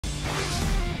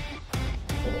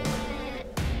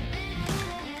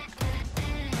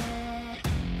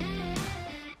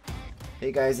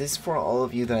Hey guys, this is for all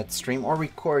of you that stream or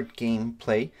record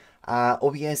gameplay.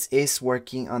 OBS is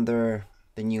working under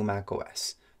the new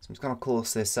macOS. So I'm just going to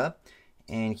close this up.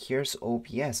 And here's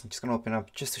OBS. I'm just going to open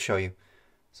up just to show you.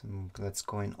 So let's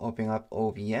go and open up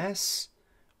OBS.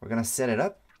 We're going to set it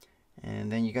up. And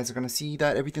then you guys are going to see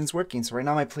that everything's working. So right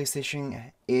now my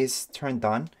PlayStation is turned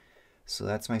on. So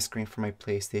that's my screen for my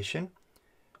PlayStation.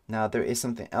 Now there is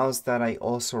something else that I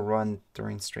also run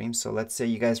during stream. So let's say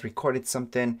you guys recorded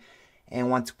something and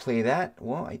want to play that.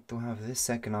 Well, I do have this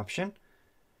second option.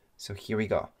 So here we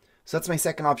go. So that's my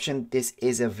second option. This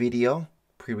is a video,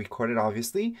 pre-recorded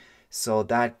obviously. So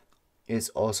that is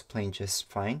also playing just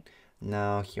fine.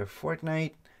 Now here,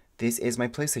 Fortnite. This is my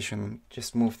PlayStation.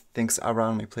 Just move things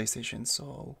around my PlayStation.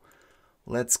 So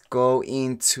let's go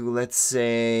into, let's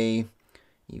say,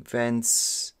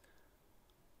 events.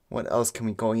 What else can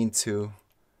we go into?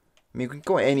 I mean, we can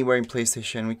go anywhere in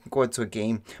PlayStation. We can go into a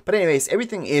game. But anyways,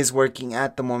 everything is working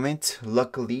at the moment,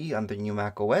 luckily, on the new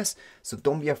macOS. So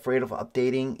don't be afraid of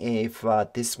updating if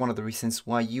this is one of the reasons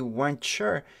why you weren't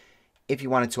sure if you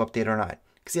wanted to update or not.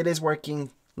 Because it is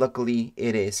working. Luckily,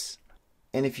 it is.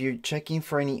 And if you're checking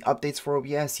for any updates for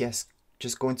OBS, yes,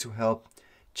 just go into help.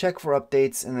 Check for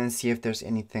updates and then see if there's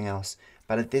anything else.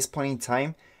 But at this point in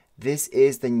time, this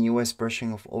is the newest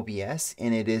version of OBS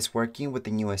and it is working with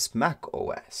the newest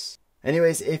macOS.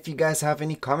 Anyways, if you guys have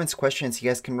any comments, questions, you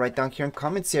guys can write down here in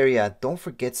comments area. Don't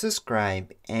forget to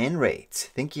subscribe and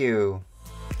rate. Thank you.